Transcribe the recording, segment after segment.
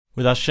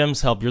With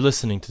Hashem's help, you're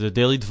listening to the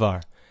Daily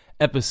Dvar,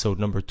 episode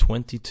number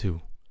 22.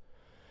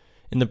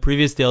 In the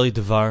previous Daily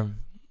Dvar,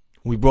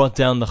 we brought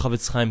down the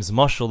Chofetz Chaim's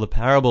mashal, the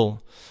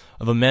parable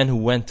of a man who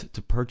went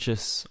to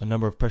purchase a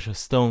number of precious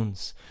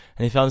stones,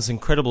 and he found this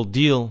incredible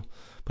deal,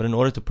 but in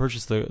order to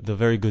purchase the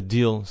very good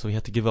deal, so he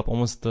had to give up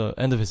almost the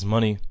end of his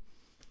money.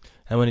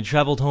 And when he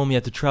traveled home, he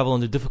had to travel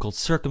under difficult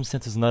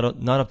circumstances, not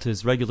up to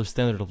his regular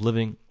standard of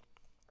living.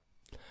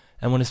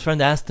 And when his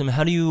friend asked him,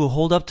 how do you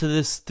hold up to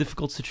this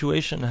difficult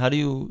situation? How do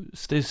you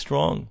stay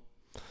strong?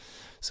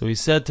 So he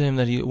said to him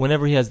that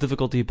whenever he has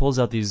difficulty, he pulls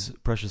out these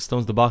precious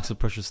stones, the box of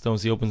precious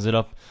stones, he opens it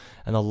up,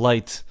 and the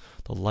light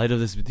of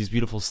these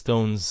beautiful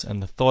stones,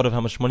 and the thought of how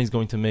much money he's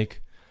going to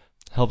make,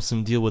 helps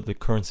him deal with the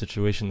current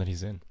situation that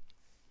he's in.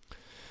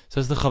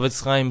 Says the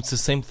Chofetz Chaim, it's the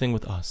same thing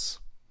with us.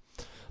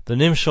 The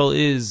nimshal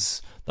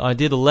is, the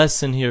idea, the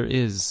lesson here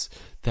is,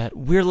 that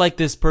we're like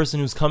this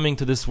person who's coming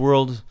to this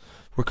world.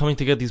 We're coming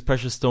to get these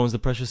precious stones. The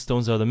precious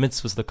stones are the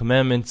mitzvahs, the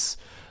commandments,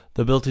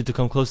 the ability to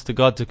come close to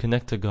God, to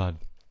connect to God.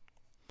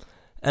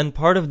 And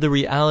part of the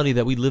reality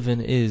that we live in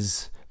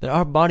is that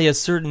our body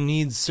has certain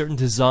needs, certain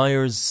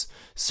desires,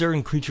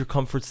 certain creature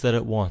comforts that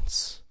it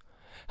wants.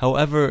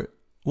 However,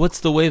 what's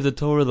the way of the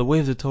Torah? The way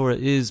of the Torah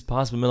is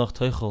pas b'melach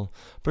teichel.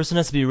 A person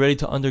has to be ready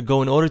to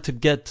undergo in order to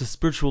get to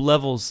spiritual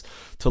levels,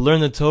 to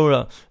learn the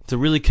Torah, to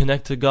really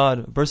connect to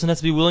God. A person has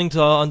to be willing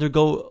to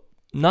undergo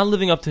not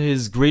living up to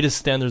his greatest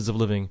standards of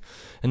living,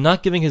 and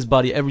not giving his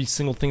body every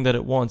single thing that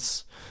it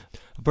wants.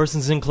 A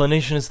person's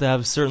inclination is to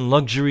have certain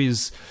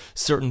luxuries,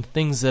 certain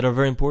things that are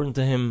very important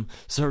to him,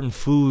 certain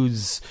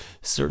foods,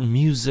 certain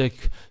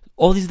music,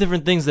 all these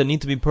different things that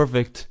need to be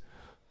perfect.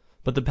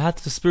 But the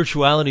path to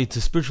spirituality, to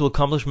spiritual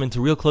accomplishment,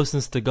 to real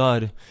closeness to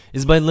God,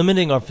 is by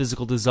limiting our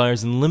physical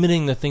desires and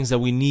limiting the things that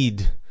we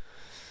need.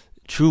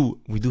 True,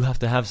 we do have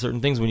to have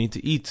certain things we need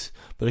to eat,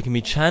 but it can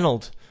be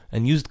channeled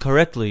and used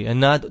correctly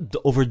and not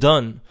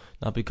overdone,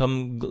 not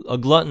become a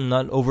glutton,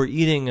 not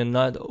overeating and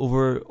not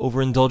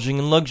overindulging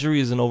in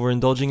luxuries and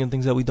overindulging in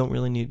things that we don't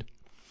really need.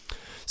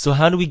 So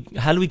how do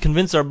we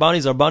convince our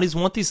bodies? Our bodies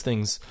want these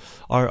things.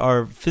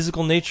 Our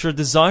physical nature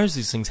desires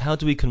these things. How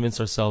do we convince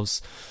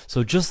ourselves?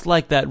 So just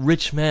like that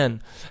rich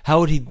man, how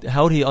would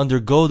he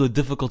undergo the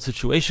difficult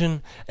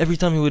situation? Every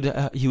time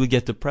he would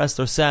get depressed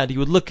or sad, he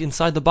would look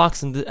inside the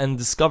box and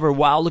discover,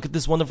 wow, look at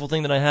this wonderful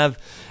thing that I have,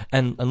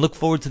 and look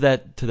forward to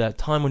that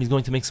time when he's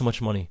going to make so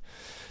much money.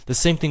 The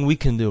same thing we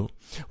can do.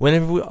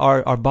 Whenever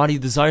our body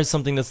desires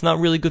something that's not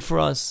really good for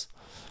us,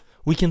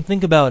 we can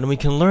think about and we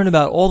can learn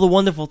about all the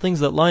wonderful things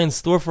that lie in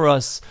store for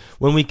us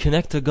when we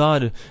connect to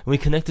God, and we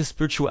connect to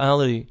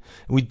spirituality,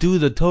 and we do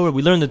the Torah,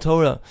 we learn the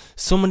Torah.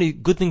 So many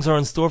good things are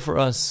in store for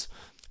us.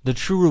 The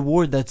true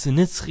reward that's in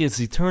Nitzchi, it's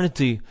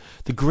eternity.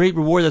 The great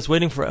reward that's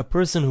waiting for a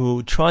person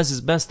who tries his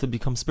best to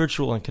become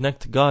spiritual and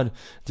connect to God,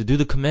 to do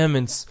the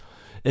commandments.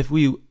 If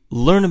we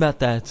learn about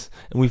that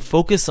and we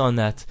focus on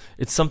that,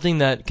 it's something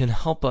that can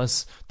help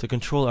us to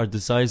control our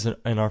desires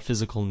and our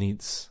physical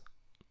needs.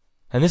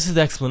 And this is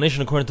the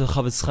explanation according to the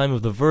Chofetz Chaim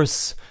of the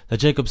verse that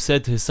Jacob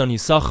said to his son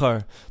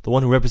Yisachar, the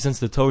one who represents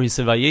the Torah. He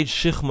said, "Vayed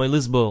shichmai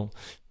lizbol."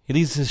 He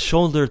leaves his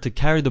shoulder to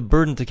carry the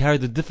burden, to carry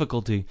the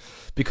difficulty,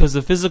 because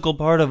the physical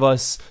part of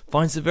us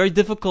finds it very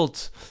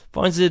difficult,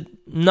 finds it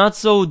not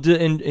so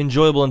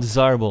enjoyable and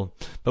desirable.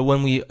 But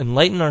when we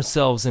enlighten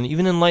ourselves and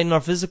even enlighten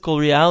our physical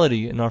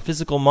reality and our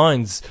physical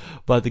minds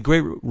by the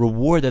great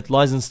reward that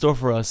lies in store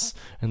for us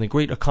and the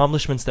great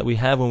accomplishments that we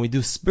have when we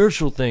do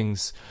spiritual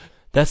things,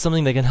 that's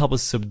something that can help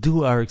us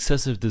subdue our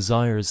excessive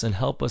desires and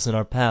help us in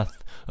our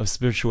path of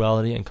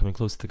spirituality and coming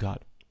close to God.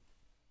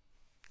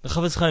 The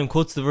Chofetz Chaim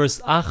quotes the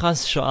verse,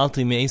 Achas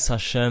sha'alti me'es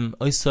Hashem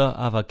oisa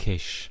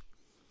avakesh.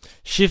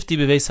 Shifti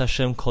beveis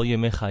Hashem kol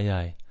yemei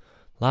chayai.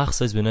 Lach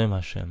says b'noim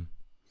Hashem.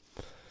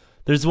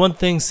 There's one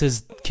thing,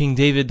 says King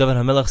David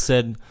HaMelech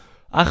said,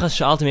 Achas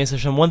sha'alti me'es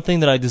Hashem, one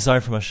thing that I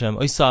desire from Hashem,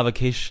 oisa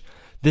avakesh,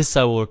 this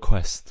I will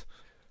request.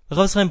 The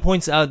Chofetz Chaim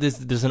points out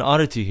there's an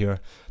oddity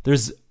here.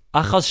 There's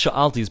Achas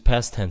sha'alti is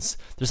past tense.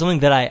 There's something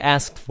that I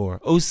asked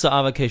for. Osa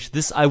avakesh,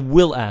 this I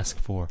will ask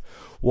for.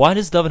 Why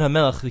does David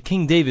HaMelech, the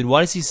King David,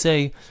 why does he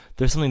say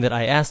there's something that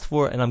I asked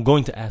for and I'm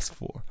going to ask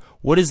for?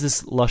 What is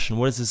this lashon?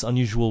 What is this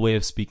unusual way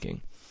of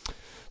speaking?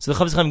 So the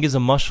Chofetz Chaim gives a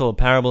mashal, a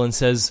parable, and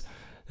says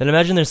that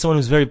imagine there's someone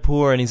who's very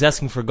poor and he's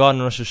asking for God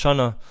on Rosh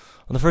Hashanah.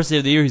 On the first day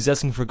of the year, he's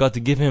asking for God to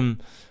give him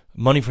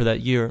money for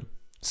that year.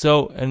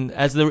 So, and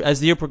as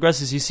the year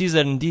progresses, he sees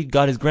that indeed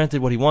God has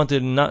granted what he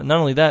wanted, and not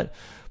only that,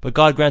 but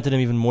God granted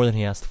him even more than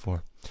he asked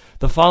for.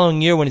 The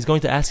following year, when he's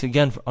going to ask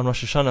again on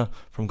Rosh Hashanah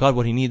from God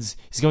what he needs,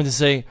 he's going to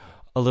say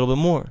a little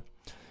bit more.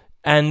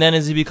 And then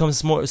as he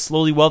becomes more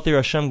slowly wealthier,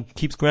 Hashem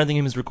keeps granting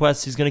him his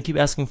requests. He's going to keep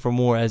asking for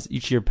more as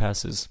each year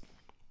passes.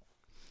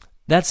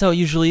 That's how it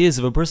usually is.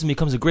 If a person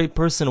becomes a great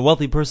person, a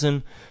wealthy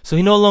person, so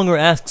he no longer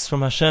asks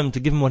from Hashem to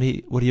give him what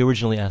he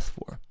originally asked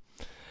for.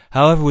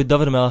 However, with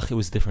David HaMelech, it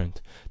was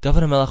different.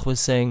 David HaMelech was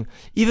saying,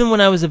 even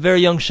when I was a very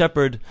young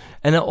shepherd,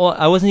 and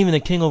I wasn't even a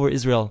king over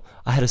Israel,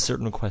 I had a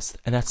certain request,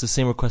 and that's the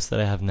same request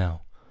that I have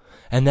now.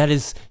 and that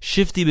is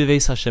Shifti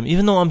Beveis Hashem.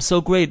 Even though I'm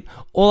so great,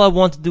 all I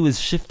want to do is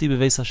Shifti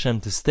Beveis Hashem,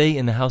 to stay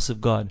in the house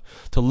of God,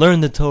 to learn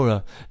the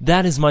Torah.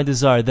 That is my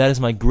desire, that is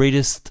my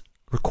greatest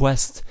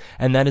request,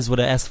 and that is what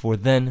I asked for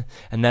then,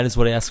 and that is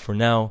what I ask for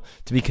now,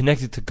 to be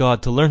connected to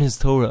God, to learn His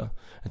Torah,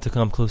 and to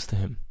come close to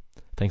Him.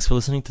 Thanks for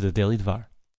listening to the Daily Dvar.